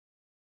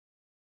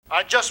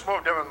I just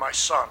moved in with my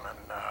son, and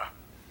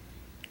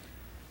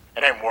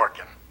it ain't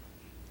working.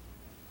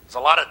 There's a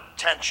lot of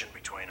tension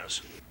between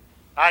us.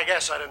 I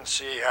guess I didn't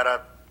see he had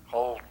a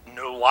whole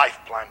new life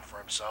planned for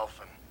himself,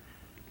 and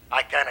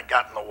I kind of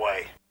got in the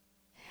way.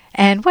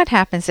 And what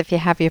happens if you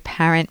have your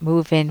parent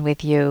move in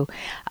with you?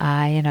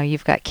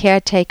 You've got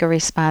caretaker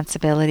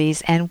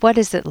responsibilities, and what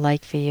is it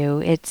like for you?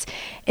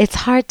 It's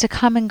hard to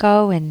come and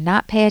go and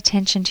not pay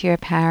attention to your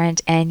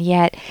parent, and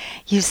yet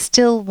you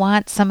still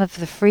want some of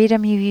the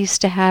freedom you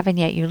used to have, and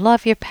yet you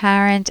love your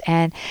parent.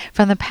 And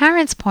from the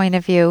parent's point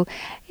of view,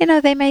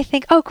 they may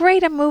think, oh,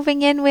 great, I'm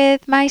moving in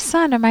with my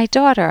son or my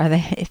daughter. Or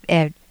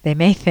they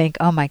may think,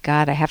 oh my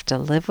God, I have to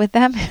live with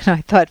them.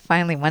 I thought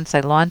finally once I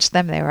launched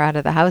them, they were out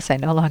of the house. I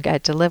no longer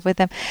had to live with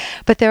them.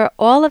 But there are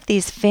all of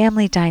these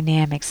family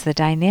dynamics, the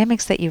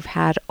dynamics that you've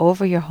had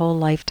over your whole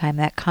lifetime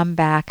that come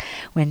back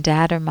when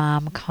dad or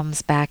mom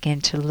comes back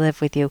in to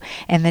live with you.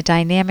 And the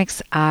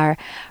dynamics are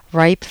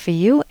ripe for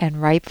you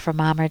and ripe for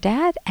mom or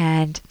dad.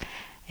 And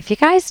if you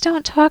guys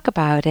don't talk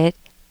about it,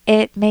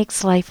 it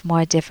makes life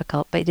more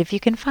difficult. But if you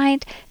can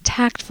find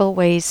tactful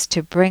ways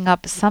to bring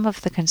up some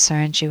of the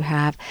concerns you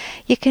have,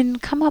 you can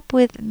come up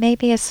with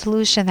maybe a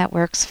solution that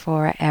works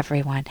for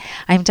everyone.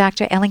 I'm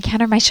Dr. Ellen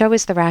Kenner. My show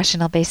is The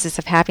Rational Basis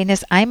of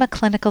Happiness. I'm a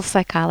clinical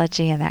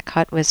psychology, and that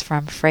cut was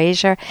from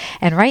Fraser.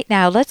 And right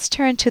now, let's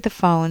turn to the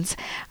phones.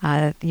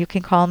 You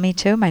can call me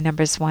too. My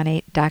number is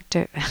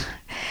 1-8-Dr.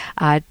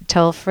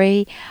 Toll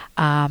free,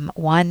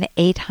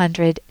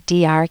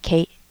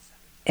 1-800-DRK.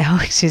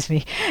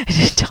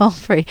 Toll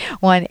free,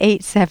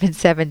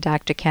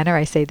 1-877 Kenner.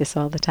 I say this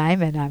all the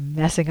time, and I'm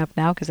messing up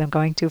now because I'm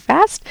going too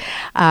fast.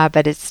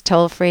 But it's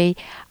toll free,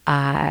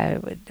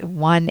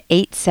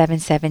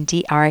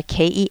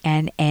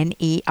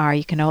 1-877-DRKENNER.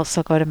 You can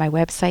also go to my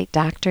website,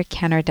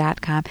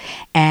 drkenner.com.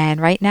 And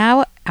right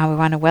now, I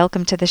want to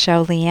welcome to the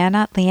show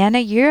Leanna. Leanna,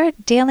 you're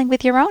dealing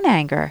with your own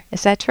anger.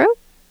 Is that true?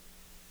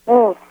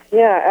 Oh,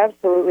 yeah,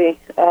 absolutely.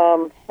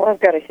 Well, I've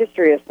got a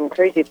history of some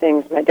crazy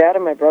things. My dad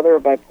and my brother are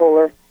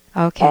bipolar.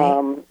 Okay.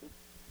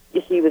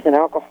 He was an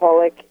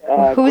alcoholic.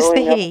 Who's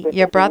the he?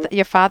 Your brother?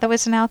 Your father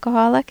was an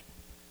alcoholic?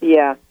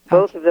 Yeah,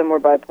 both of them were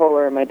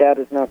bipolar, and my dad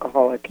was an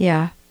alcoholic.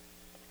 Yeah.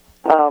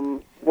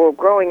 Well,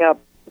 growing up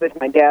with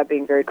my dad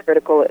being very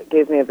critical, it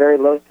gave me a very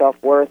low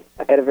self-worth.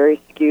 I had a very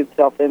skewed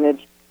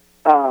self-image.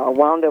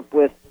 Wound up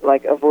with,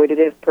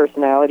 avoidative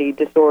personality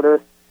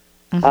disorder.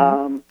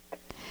 Mm-hmm.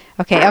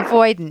 Okay,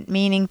 avoidant,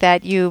 meaning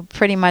that you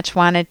pretty much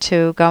wanted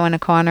to go in a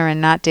corner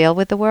and not deal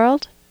with the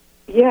world?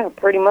 Yeah,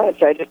 pretty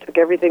much. I just took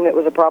everything that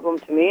was a problem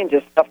to me and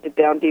just stuffed it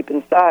down deep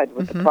inside.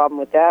 But the problem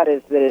with that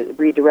is that it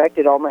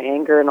redirected all my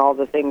anger and all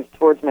the things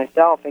towards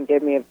myself and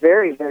gave me a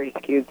very, very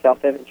skewed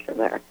self-image from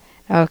there.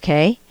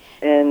 Okay.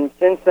 And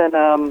since then,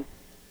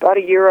 about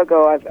a year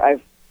ago,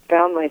 I've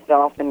found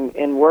myself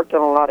and worked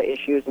on a lot of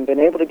issues and been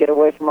able to get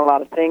away from a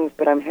lot of things,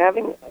 but I'm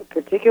having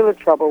particular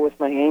trouble with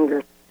my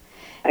anger.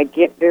 I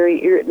get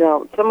very irritated.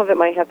 Now, some of it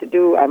might have to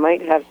do, I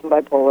might have some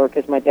bipolar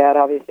because my dad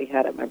obviously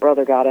had it, my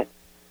brother got it.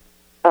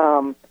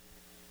 I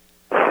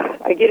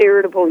get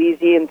irritable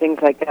easy and things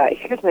like that.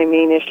 Here's my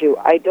main issue.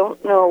 I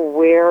don't know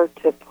where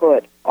to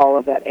put all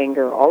of that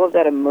anger, all of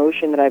that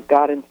emotion that I've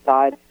got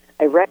inside.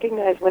 I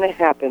recognize when it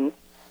happens,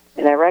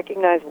 and I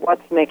recognize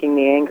what's making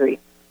me angry,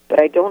 but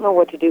I don't know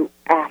what to do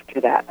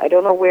after that. I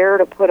don't know where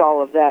to put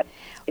all of that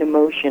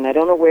emotion. I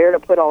don't know where to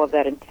put all of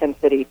that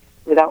intensity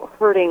without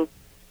hurting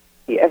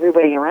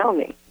everybody around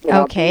me.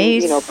 Okay.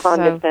 Being,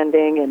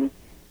 condescending and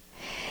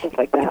things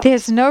like that.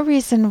 There's no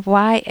reason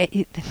why,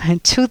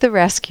 to the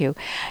rescue.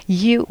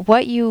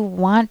 What you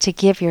want to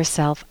give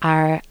yourself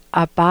are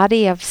a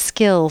body of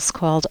skills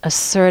called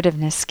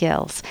assertiveness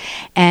skills.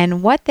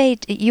 And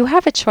you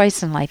have a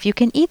choice in life. You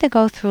can either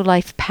go through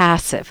life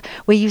passive,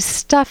 where you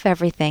stuff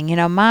everything.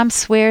 Mom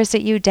swears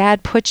at you,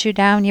 dad puts you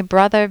down, your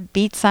brother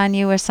beats on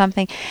you or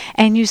something,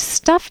 and you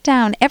stuff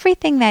down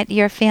everything that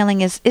you're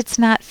feeling is, it's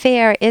not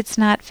fair, I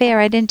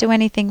didn't do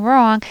anything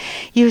wrong.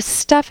 You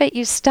stuff it,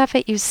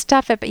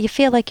 but you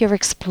feel like you're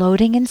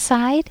exploding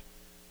inside.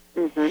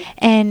 Mm-hmm.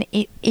 And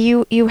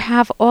you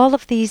have all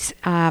of these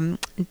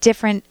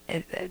different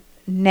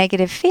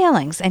negative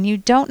feelings, and you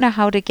don't know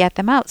how to get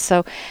them out.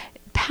 So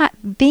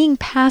being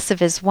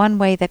passive is one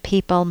way that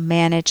people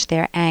manage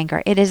their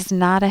anger. It is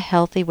not a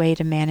healthy way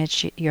to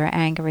manage your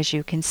anger, as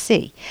you can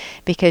see,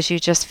 because you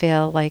just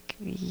feel like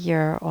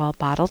you're all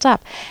bottled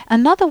up.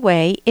 Another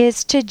way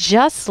is to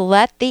just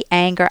let the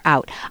anger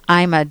out.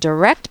 I'm a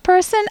direct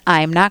person.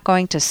 I'm not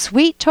going to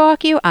sweet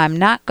talk you. I'm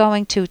not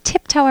going to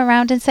tiptoe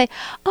around and say,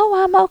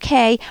 oh, I'm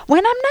okay,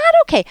 when I'm not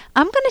okay.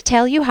 I'm going to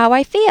tell you how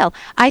I feel.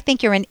 I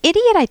think you're an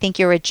idiot. I think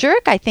you're a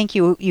jerk. I think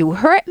you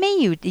hurt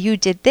me. You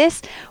did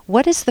this.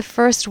 What is the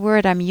first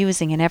word I'm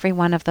using in every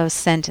one of those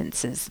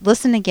sentences?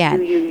 Listen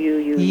again. You.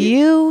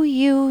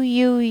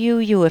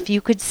 If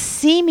you could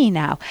see me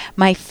now,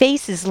 my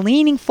face is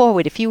leaning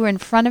forward. If you were in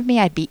front of me,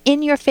 I'd be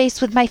in your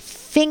face with my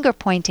finger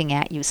pointing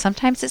at you.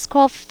 Sometimes it's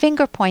called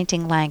finger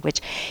pointing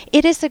language.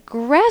 It is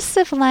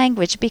aggressive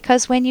language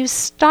because when you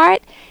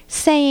start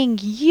saying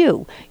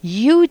you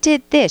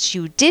did this,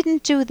 you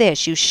didn't do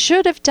this, you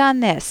should have done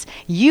this,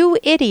 you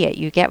idiot,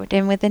 you get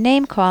in with the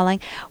name calling,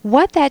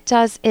 what that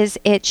does is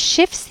it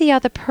shifts the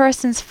other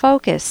person's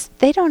focus.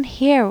 They don't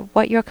hear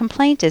what your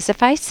complaint is.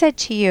 If I said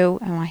to you,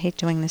 oh, I hate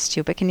doing this to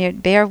you, but can you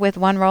bear with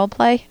one role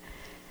play?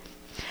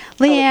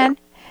 Leanne,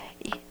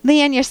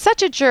 you're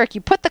such a jerk.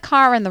 You put the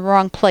car in the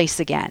wrong place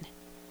again.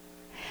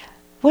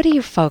 What are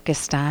you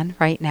focused on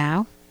right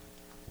now?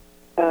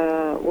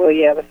 Well,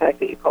 yeah, the fact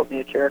that you called me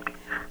a jerk.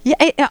 Yeah,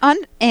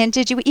 and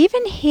did you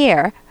even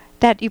hear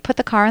that you put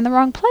the car in the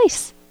wrong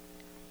place?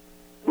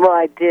 Well,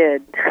 I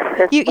did.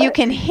 You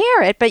can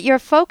hear it, but your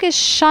focus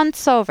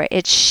shunts over.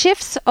 It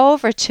shifts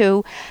over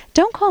to,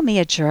 don't call me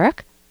a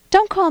jerk.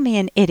 Don't call me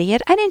an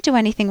idiot. I didn't do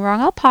anything wrong.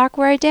 I'll park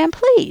where I damn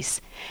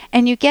please.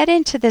 And you get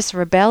into this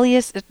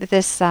rebellious,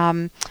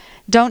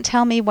 don't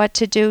tell me what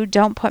to do,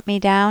 don't put me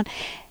down.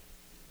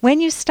 When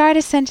you start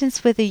a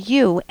sentence with a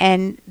you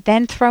and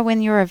then throw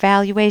in your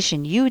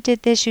evaluation, you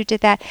did this, you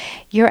did that,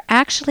 you're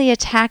actually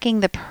attacking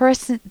the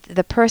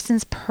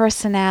person's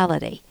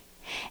personality.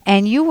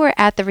 And you were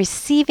at the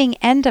receiving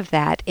end of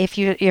that. If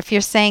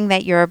you're saying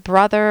that your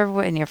brother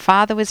and your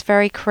father was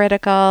very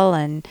critical,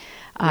 and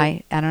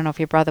I don't know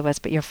if your brother was,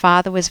 but your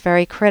father was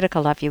very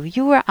critical of you.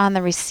 You were on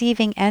the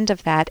receiving end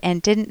of that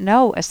and didn't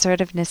know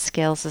assertiveness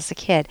skills as a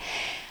kid.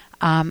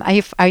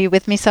 Are you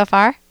with me so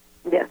far?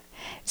 Yes.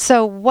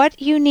 So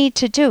what you need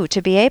to do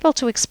to be able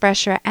to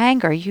express your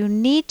anger, you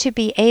need to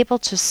be able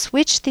to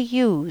switch the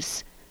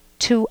yous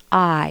to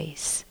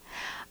I's.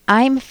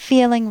 I'm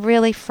feeling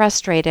really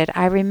frustrated.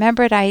 I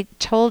remembered I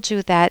told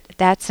you that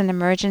that's an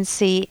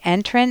emergency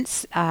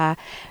entrance,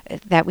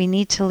 that we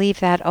need to leave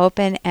that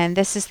open, and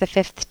this is the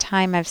 5th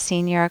time I've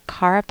seen your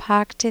car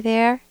parked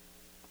there.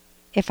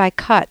 If I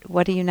cut,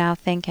 what are you now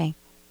thinking?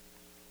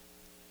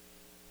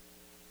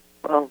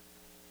 Well,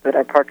 that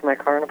I parked my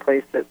car in a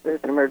place that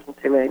there's an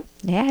emergency lane.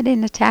 Yeah, I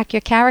didn't attack your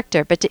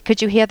character, but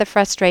could you hear the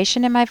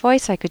frustration in my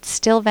voice? I could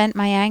still vent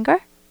my anger?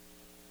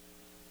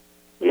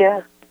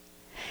 Yeah.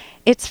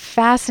 It's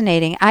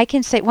fascinating. I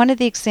can say one of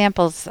the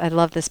examples, I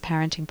love this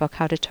parenting book,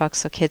 How to Talk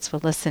So Kids Will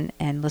Listen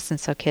and Listen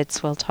So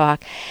Kids Will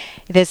Talk.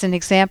 There's an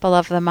example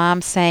of the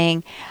mom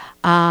saying,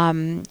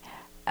 there's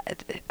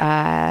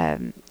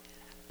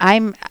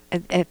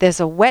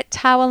a wet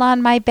towel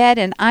on my bed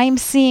and I'm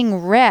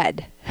seeing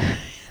red.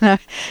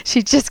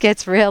 She just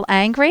gets real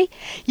angry.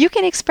 You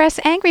can express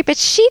angry, but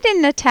she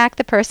didn't attack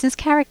the person's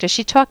character.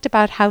 She talked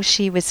about how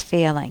she was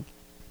feeling.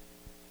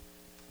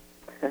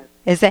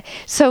 Is that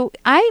so?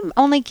 I'm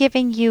only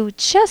giving you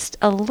just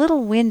a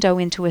little window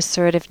into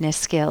assertiveness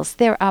skills.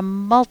 There are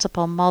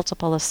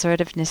multiple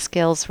assertiveness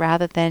skills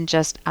rather than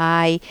just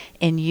I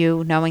and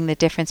you, knowing the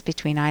difference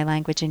between I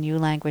language and you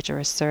language, or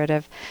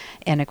assertive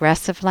and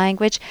aggressive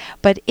language.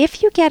 But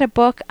if you get a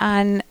book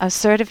on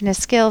assertiveness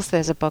skills,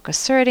 there's a book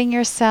Asserting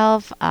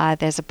Yourself.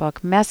 There's a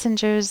book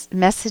Messages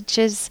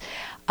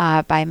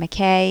by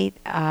McKay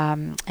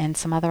and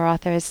some other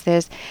authors.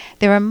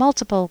 There are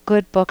multiple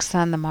good books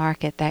on the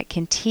market that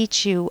can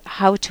teach you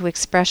how to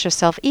express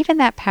yourself. Even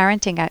that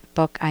parenting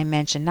book I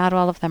mentioned, not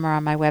all of them are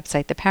on my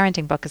website. The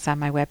parenting book is on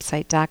my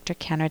website,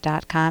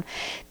 drkenner.com.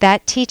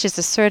 That teaches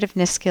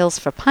assertiveness skills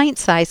for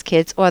pint-sized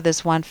kids, or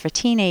there's one for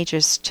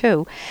teenagers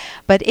too.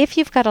 But if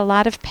you've got a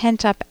lot of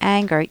pent-up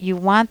anger, you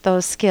want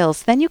those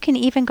skills, then you can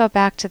even go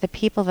back to the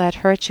people that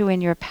hurt you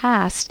in your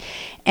past,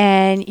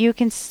 and you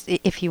can,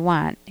 if you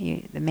want,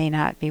 it may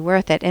not be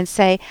worth it, and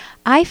say,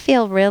 I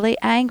feel really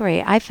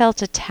angry. I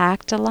felt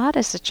attacked a lot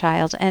as a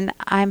child, and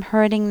I'm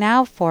hurting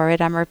now for it.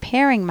 I'm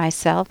repairing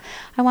myself.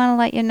 I want to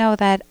let you know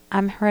that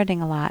I'm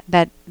hurting a lot,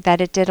 that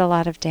it did a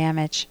lot of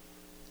damage.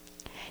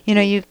 You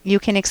know, you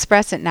can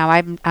express it now.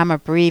 I'm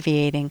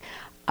abbreviating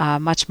a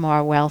much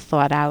more well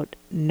thought out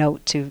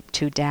note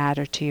to dad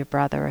or to your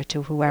brother or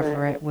to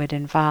whoever it would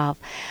involve.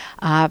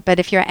 But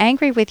if you're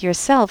angry with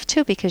yourself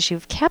too because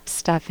you've kept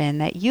stuff in,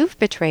 that you've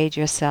betrayed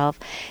yourself,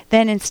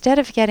 then instead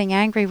of getting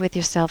angry with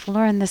yourself,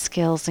 learn the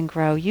skills and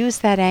grow. Use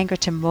that anger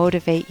to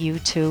motivate you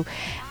to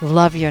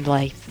love your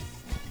life.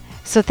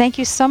 So thank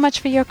you so much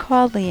for your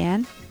call,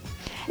 Leanne.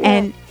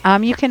 Yeah.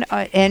 And you can,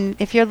 and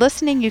if you're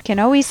listening, you can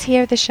always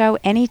hear the show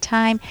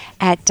anytime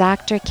at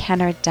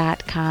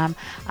drkenner.com.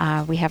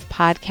 We have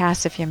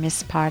podcasts if you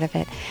missed part of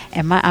it.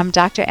 And I'm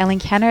Dr. Ellen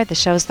Kenner. The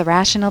show's The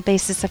Rational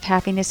Basis of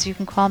Happiness. You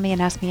can call me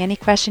and ask me any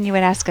question you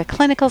would ask a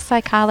clinical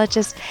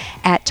psychologist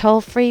at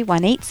toll-free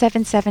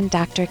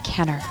 1-877-Dr.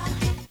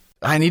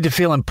 I need to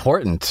feel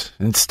important.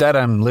 Instead,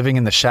 I'm living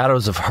in the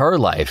shadows of her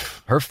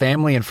life. Her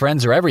family and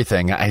friends are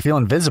everything. I feel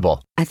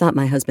invisible. I thought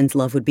my husband's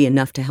love would be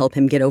enough to help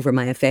him get over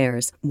my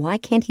affairs. Why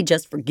can't he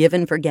just forgive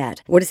and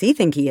forget? What does he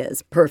think he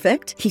is?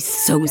 Perfect? He's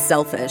so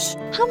selfish.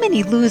 How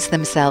many lose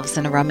themselves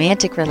in a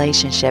romantic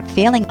relationship,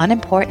 feeling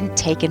unimportant,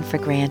 taken for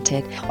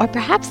granted? Or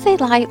perhaps they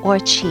lie or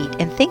cheat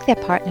and think their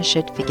partner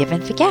should forgive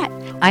and forget.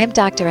 I am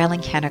Dr.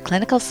 Ellen Kenner,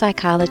 clinical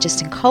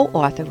psychologist and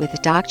co-author with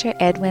Dr.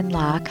 Edwin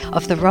Locke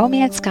of the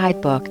Romance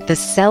Guidebook, The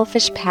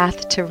Selfish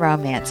Path to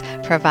Romance.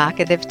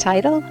 Provocative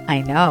title?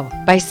 I know.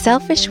 By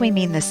selfish, we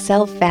mean the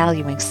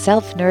self-valuing,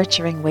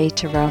 self-nurturing way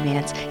to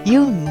romance.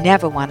 You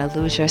never want to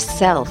lose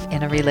yourself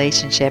in a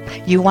relationship.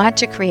 You want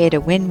to create a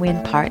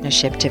win-win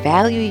partnership to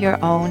value your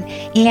own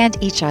and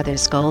each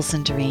other's goals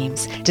and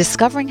dreams.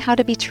 Discovering how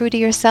to be true to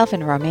yourself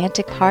in a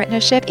romantic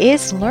partnership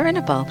is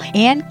learnable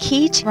and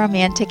key to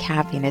romantic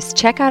happiness.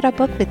 Check out our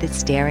book with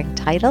its daring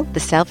title, The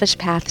Selfish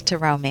Path to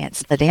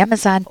Romance, at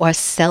Amazon or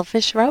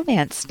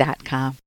selfishromance.com.